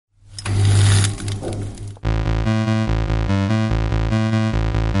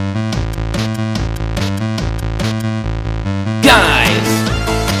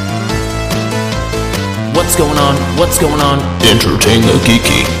going on? What's going on? Entertain the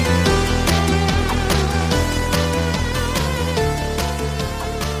geeky.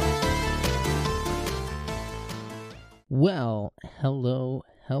 Well, hello.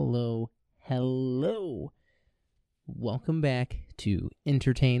 Welcome back to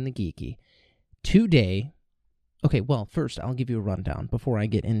Entertain the Geeky. Today, first I'll give you a rundown before I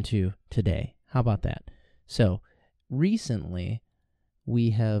get into today. How about that? So, recently,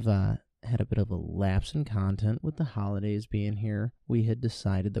 we have had a bit of a lapse in content with the holidays being here. We had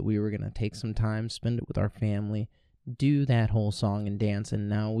decided that we were going to take some time, spend it with our family, do that whole song and dance, and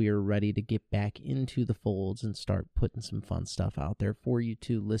now we are ready to get back into the folds and start putting some fun stuff out there for you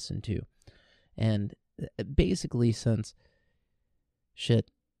to listen to. And basically since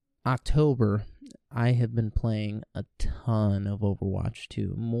October, I have been playing a ton of Overwatch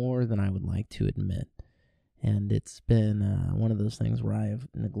 2, more than I would like to admit. And it's been one of those things where I have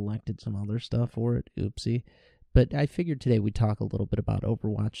neglected some other stuff for it. Oopsie. But I figured today we'd talk a little bit about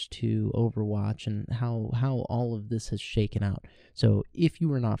Overwatch 2, Overwatch, and how all of this has shaken out. So if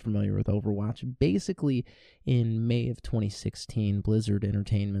you are not familiar with Overwatch, basically in May of 2016, Blizzard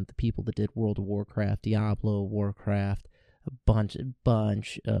Entertainment, the people that did World of Warcraft, Diablo, Warcraft, a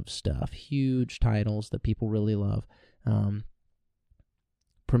bunch of stuff, huge titles that people really love,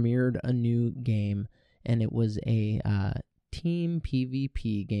 premiered a new game, and it was a team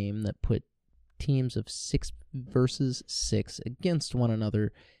PvP game that put teams of 6 versus 6 against one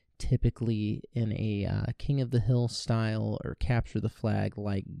another, typically in a King of the Hill style or capture the flag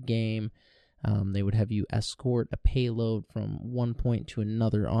like game. They would have you escort a payload from one point to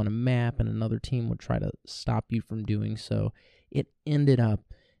another on a map, and another team would try to stop you from doing so. It ended up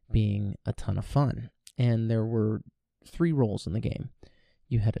being a ton of fun, and there were 3 roles in the game.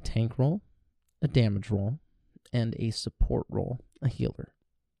 You had a tank role, a damage role, and a support role, a healer.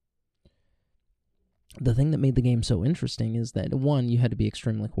 The thing that made the game so interesting is that, one, you had to be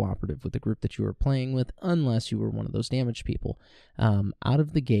extremely cooperative with the group that you were playing with, unless you were one of those damage people. Out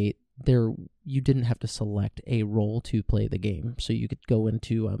of the gate, you didn't have to select a role to play the game, so you could go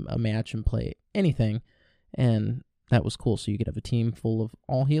into a match and play anything, and that was cool. So you could have a team full of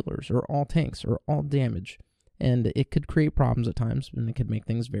all healers, or all tanks, or all damage, and it could create problems at times, and it could make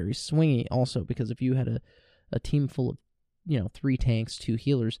things very swingy also, because if you had a team full of 3 tanks, 2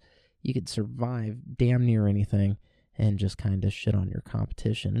 healers, you could survive damn near anything and just kind of shit on your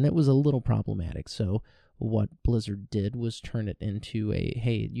competition. And it was a little problematic. So what Blizzard did was turn it into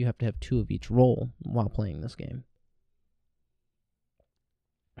hey, you have to have 2 of each role while playing this game.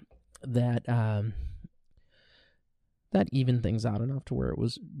 That evened things out enough to where it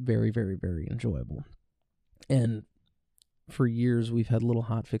was very, very, very enjoyable. And for years, we've had little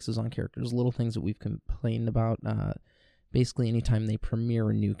hot fixes on characters, little things that we've complained about. Basically, anytime they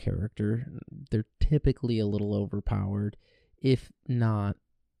premiere a new character, they're typically a little overpowered, if not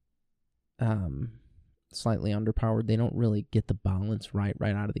slightly underpowered. They don't really get the balance right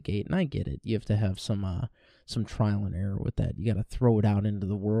out of the gate, and I get it. You have to have some trial and error with that. You got to throw it out into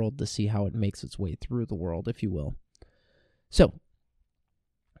the world to see how it makes its way through the world, if you will. So,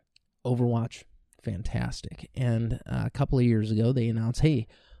 Overwatch, fantastic. And a couple of years ago, they announced, hey,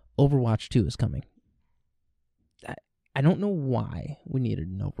 Overwatch 2 is coming. I don't know why we needed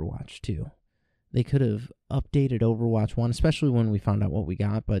an Overwatch 2. They could have updated Overwatch 1, especially when we found out what we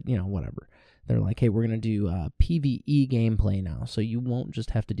got, but, whatever. They're like, hey, we're going to do PvE gameplay now, so you won't just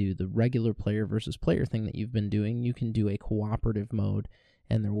have to do the regular player versus player thing that you've been doing. You can do a cooperative mode,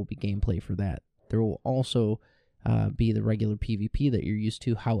 and there will be gameplay for that. There will also be the regular PvP that you're used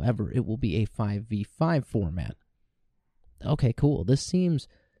to. However, it will be a 5v5 format. Okay, cool. This seems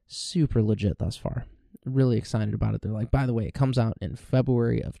super legit thus far. Really excited about it. They're like, by the way, it comes out in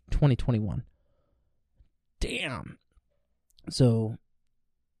February of 2021. Damn. So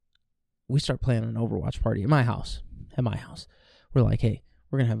we start planning an Overwatch party at my house. We're like, hey,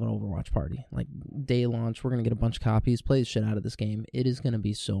 we're going to have an Overwatch party. Like, day launch, we're going to get a bunch of copies, play the shit out of this game. It is going to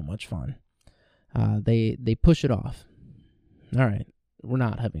be so much fun. They push it off. All right, we're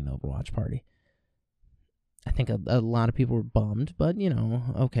not having an Overwatch party. I think a lot of people were bummed, but,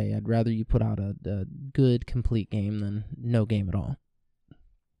 okay, I'd rather you put out a good, complete game than no game at all.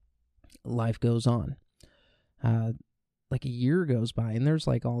 Life goes on. Like a year goes by, and there's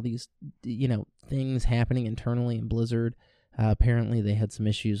like all these, things happening internally in Blizzard. Apparently they had some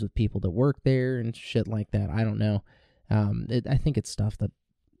issues with people that work there and shit like that. I don't know. I think it's stuff that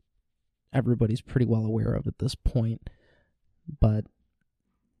everybody's pretty well aware of at this point, but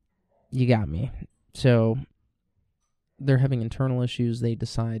you got me. So they're having internal issues. They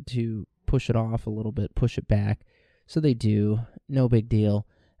decide to push it off a little bit, push it back. So they do. No big deal.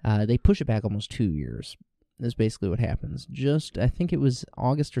 They push it back almost 2 years. is basically what happens. Just, I think it was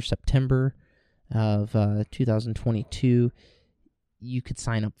August or September of 2022, you could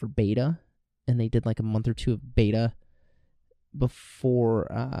sign up for beta, and they did like a month or two of beta before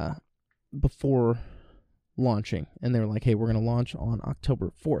launching, and they were like, hey, we're going to launch on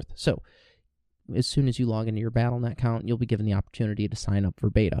October 4th. So as soon as you log into your Battle.net account, you'll be given the opportunity to sign up for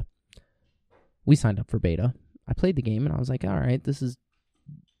beta. We signed up for beta. I played the game, and I was like, all right, this is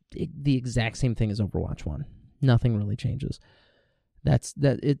the exact same thing as Overwatch 1. Nothing really changes.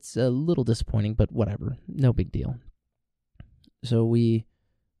 It's a little disappointing, but whatever. No big deal. So we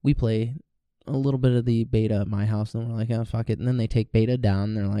play a little bit of the beta at my house, and we're like, oh, fuck it. And then they take beta down,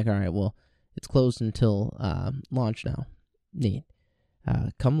 and they're like, all right, well, it's closed until launch now. Neat.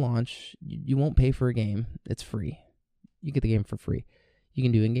 Come launch, you won't pay for a game. It's free. You get the game for free. You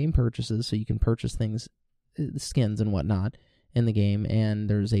can do in-game purchases, so you can purchase things, skins and whatnot, in the game, and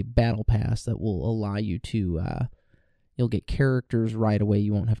there's a battle pass that will allow you to, you'll get characters right away.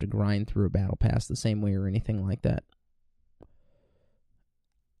 You won't have to grind through a battle pass the same way or anything like that.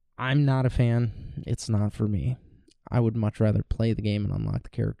 I'm not a fan. It's not for me. I would much rather play the game and unlock the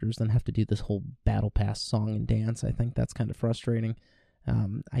characters than have to do this whole battle pass song and dance. I think that's kind of frustrating.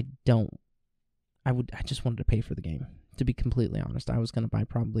 I just wanted to pay for the game, to be completely honest. I was going to buy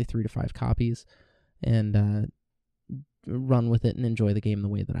probably 3 to 5 copies and run with it and enjoy the game the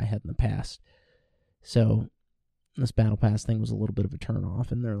way that I had in the past. So this battle pass thing was a little bit of a turn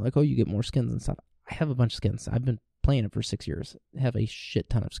off, and they're like, oh, you get more skins and stuff. I have a bunch of skins. I've been playing it for 6 years. I have a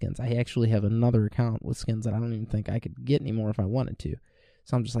shit ton of skins. I actually have another account with skins that I don't even think I could get anymore if I wanted to.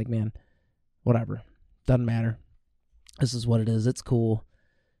 So I'm just like, man, whatever. Doesn't matter. This is what it is. It's cool.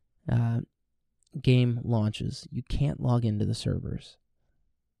 Game launches. You can't log into the servers.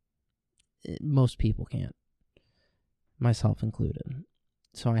 Most people can't. Myself included.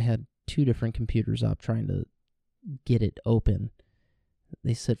 So I had 2 different computers up trying to get it open.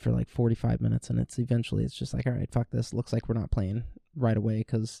 They sit for like 45 minutes, and it's just like, all right, fuck this. Looks like we're not playing right away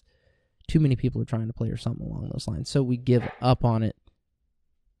because too many people are trying to play or something along those lines. So we give up on it.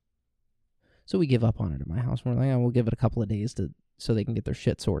 At my house. We're like, oh, we'll give it a couple of days so they can get their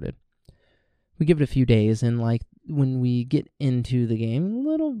shit sorted. We give it a few days, and like when we get into the game,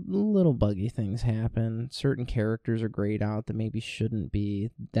 little buggy things happen. Certain characters are grayed out that maybe shouldn't be,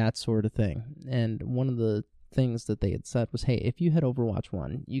 that sort of thing. And one of the things that they had said was, hey, if you had Overwatch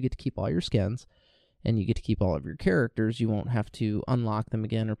 1, you get to keep all your skins, and you get to keep all of your characters. You won't have to unlock them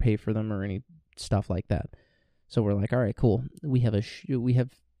again or pay for them or any stuff like that. So we're like, all right, cool. We have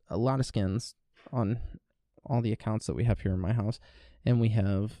a lot of skins on all the accounts that we have here in my house, and we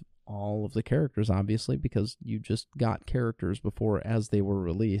have all of the characters, obviously, because you just got characters before as they were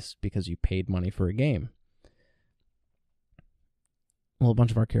released because you paid money for a game. Well, a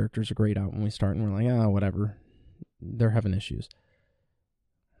bunch of our characters are grayed out when we start, and we're like, oh, whatever. They're having issues.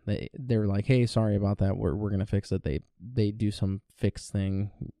 They're like, hey, sorry about that. We're going to fix it. They do some fix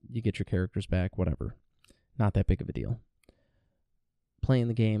thing. You get your characters back, whatever. Not that big of a deal. Playing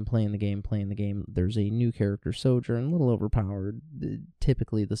the game. There's a new character, Sojourn, a little overpowered.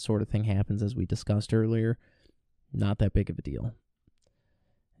 Typically, this sort of thing happens, as we discussed earlier. Not that big of a deal.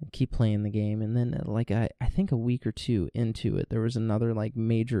 Keep playing the game, and then like I think a week or 2 into it, there was another like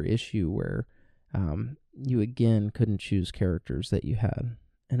major issue where you again couldn't choose characters that you had,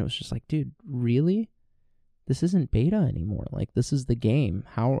 and it was just like, dude, really? This isn't beta anymore. Like, this is the game.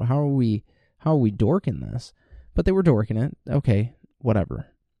 How are we dorking this? But they were dorking it. Okay, whatever.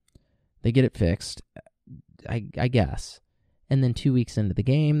 They get it fixed, I guess. And then 2 weeks into the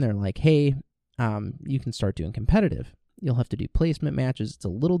game, they're like, hey, you can start doing competitive. You'll have to do placement matches. It's a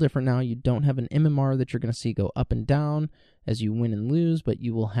little different now. You don't have an MMR that you're going to see go up and down as you win and lose, but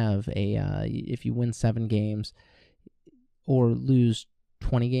you will have if you win 7 games or lose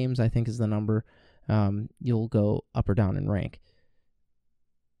 20 games, I think is the number, you'll go up or down in rank.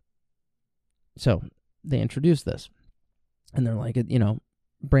 So they introduced this, and they're like,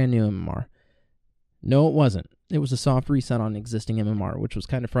 brand new MMR. No, it wasn't. It was a soft reset on existing MMR, which was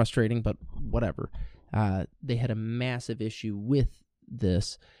kind of frustrating, but whatever. They had a massive issue with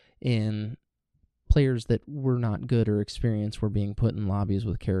this, and players that were not good or experienced were being put in lobbies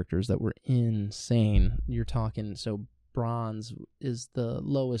with characters that were insane. You're talking, so bronze is the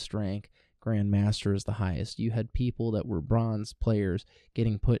lowest rank, grandmaster is the highest. You had people that were bronze players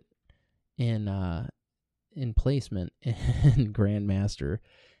getting put in placement in grandmaster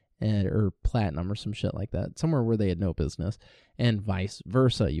or platinum or some shit like that, somewhere where they had no business, and vice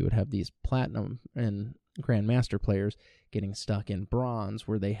versa. You would have these platinum and grandmaster players getting stuck in bronze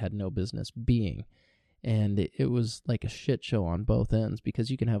where they had no business being. And it was like a shit show on both ends, because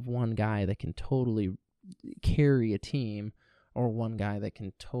you can have one guy that can totally carry a team, or one guy that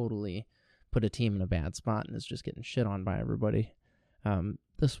can totally put a team in a bad spot and is just getting shit on by everybody.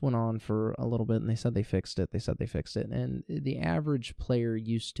 This went on for a little bit, and they said they fixed it. And the average player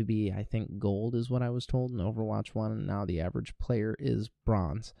used to be, I think, gold is what I was told in Overwatch 1, and now the average player is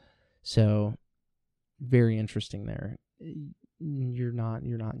bronze. So, very interesting there. You're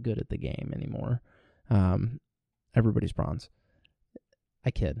not good at the game anymore. Everybody's bronze.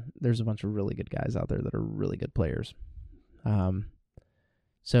 I kid. There's a bunch of really good guys out there that are really good players.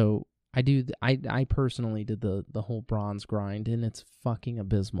 So I personally did the whole bronze grind, and it's fucking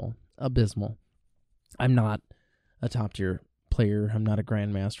abysmal. I'm not a top tier player. I'm not a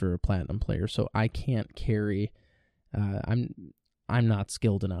grandmaster or a platinum player, so I can't carry. I'm not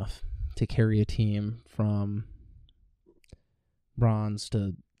skilled enough to carry a team from bronze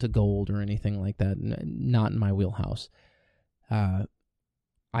to gold or anything like that. Not in my wheelhouse.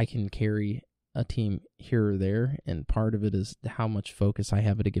 I can carry a team here or there, and part of it is how much focus I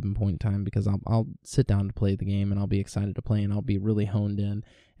have at a given point in time, because I'll sit down to play the game, and I'll be excited to play, and I'll be really honed in,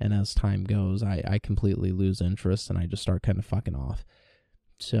 and as time goes, I completely lose interest, and I just start kind of fucking off.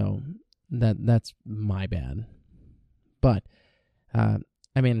 So that's my bad. But I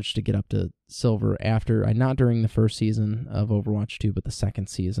managed to get up to silver after, not during the first season of Overwatch 2, but the second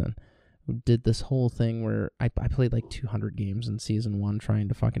season. Did this whole thing where I played like 200 games in Season 1 trying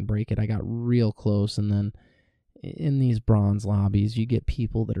to fucking break it. I got real close, and then in these bronze lobbies, you get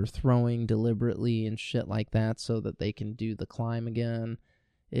people that are throwing deliberately and shit like that so that they can do the climb again.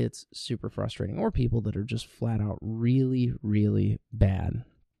 It's super frustrating. Or people that are just flat out really, really bad.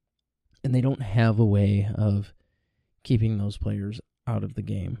 And they don't have a way of keeping those players out of the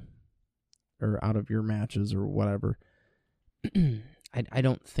game or out of your matches or whatever. I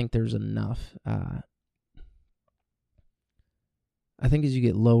don't think there's enough. I think as you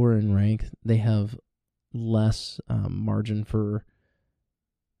get lower in rank, they have less margin for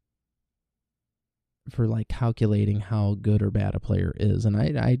like calculating how good or bad a player is, and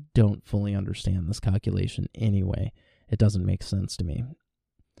I don't fully understand this calculation anyway. It doesn't make sense to me.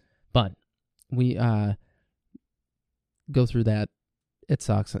 But we go through that. It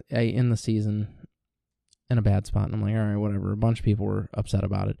sucks. I end the season in a bad spot, and I'm like, all right, whatever. A bunch of people were upset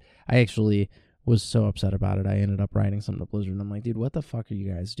about it. I actually was so upset about it, I ended up writing something to Blizzard, and I'm like, dude, what the fuck are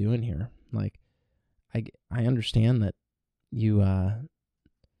you guys doing here? Like, I understand that you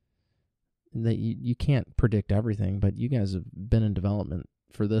can't predict everything, but you guys have been in development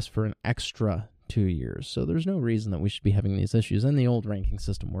for this for an extra 2 years, so there's no reason that we should be having these issues. And the old ranking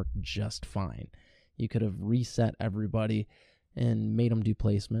system worked just fine. You could have reset everybody and made them do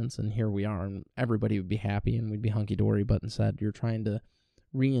placements, and here we are, and everybody would be happy, and we'd be hunky-dory, but instead you're trying to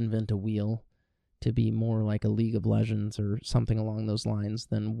reinvent a wheel to be more like a League of Legends or something along those lines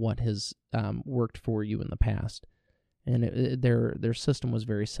than what has worked for you in the past. And their system was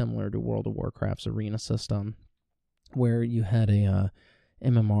very similar to World of Warcraft's arena system, where you had a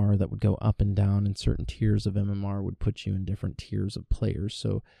MMR that would go up and down, and certain tiers of MMR would put you in different tiers of players.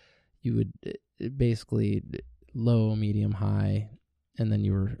 So you would basically low, medium, high, and then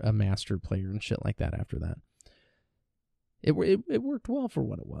you were a master player and shit like that after that. It worked well for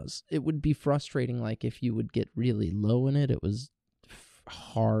what it was. It would be frustrating, like, if you would get really low in it, it was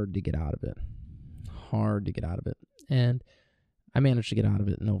hard to get out of it. And I managed to get out of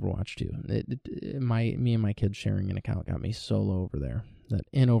it in Overwatch 2. Me and my kids sharing an account got me so low over there that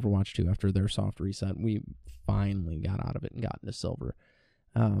in Overwatch 2, after their soft reset, we finally got out of it and got into silver.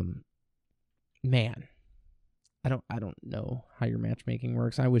 Man, I don't know how your matchmaking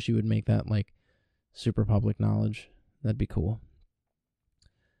works. I wish you would make that like super public knowledge. That'd be cool.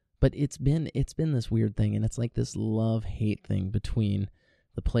 But it's been this weird thing, and it's like this love-hate thing between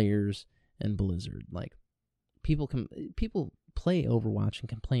the players and Blizzard. Like, people play Overwatch and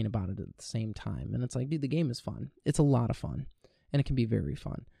complain about it at the same time, and it's like, dude, the game is fun. It's a lot of fun, and it can be very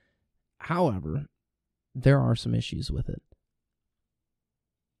fun. However, there are some issues with it.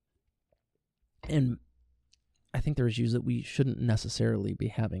 And I think there are issues that we shouldn't necessarily be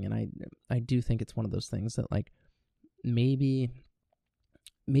having, and I do think it's one of those things that, like, maybe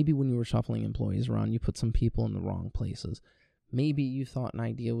when you were shuffling employees around, you put some people in the wrong places. Maybe you thought an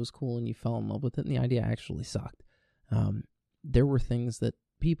idea was cool and you fell in love with it, and the idea actually sucked. There were things that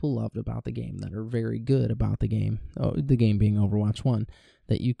people loved about the game that are very good about the game being Overwatch 1,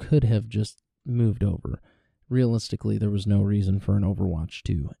 that you could have just moved over. Realistically, there was no reason for an Overwatch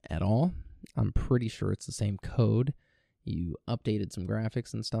 2 at all. I'm pretty sure it's the same code. You updated some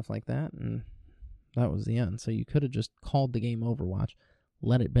graphics and stuff like that, and that was the end. So you could have just called the game Overwatch,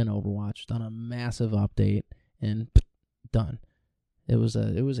 let it been Overwatch, done a massive update, and done. It was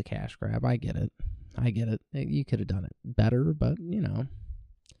a cash grab. I get it. I get it. You could have done it better, but,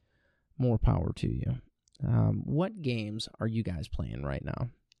 more power to you. What games are you guys playing right now?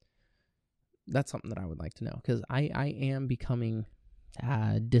 That's something that I would like to know, because I am becoming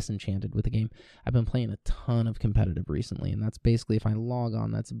disenchanted with the game. I've been playing a ton of competitive recently, and that's basically, if I log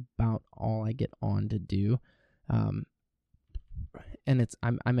on, that's about all I get on to do. And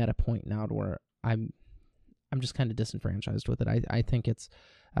I'm at a point now to where I'm just kind of disenfranchised with it. I think it's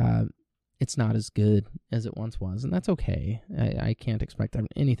not as good as it once was, and that's okay. I can't expect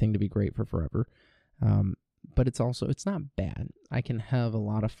anything to be great for forever. But it's not bad. I can have a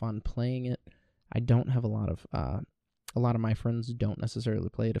lot of fun playing it. I don't have a lot of my friends don't necessarily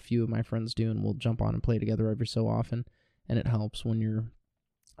play it. A few of my friends do, and we'll jump on and play together every so often, and it helps when you're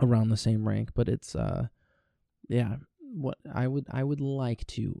around the same rank. But it's what I would like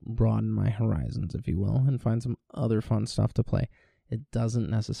to broaden my horizons, if you will, and find some other fun stuff to play. It doesn't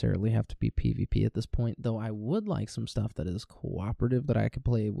necessarily have to be PvP at this point, though I would like some stuff that is cooperative that I could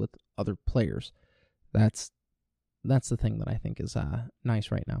play with other players. That's the thing that I think is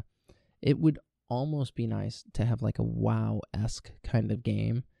nice right now. It would almost be nice to have like a WoW-esque kind of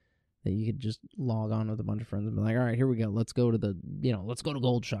game that you could just log on with a bunch of friends and be like, all right, here we go. Let's go to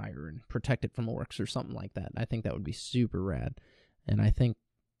Goldshire and protect it from orcs or something like that. I think that would be super rad. And I think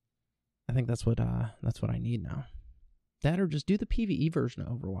that's what I need now. That, or just do the PvE version of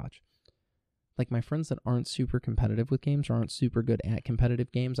Overwatch. Like, my friends that aren't super competitive with games or aren't super good at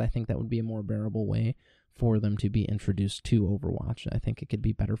competitive games, I think that would be a more bearable way for them to be introduced to Overwatch. I think it could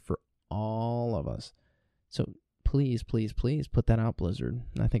be better for all of us. So please, please, please put that out, Blizzard.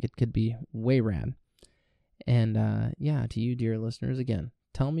 I think it could be way rad. And to you, dear listeners, again,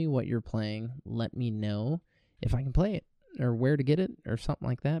 tell me what you're playing. Let me know if I can play it or where to get it or something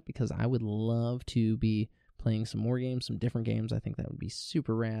like that, because I would love to be playing some more games, some different games. I think that would be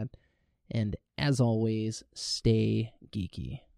super rad. And as always, stay geeky.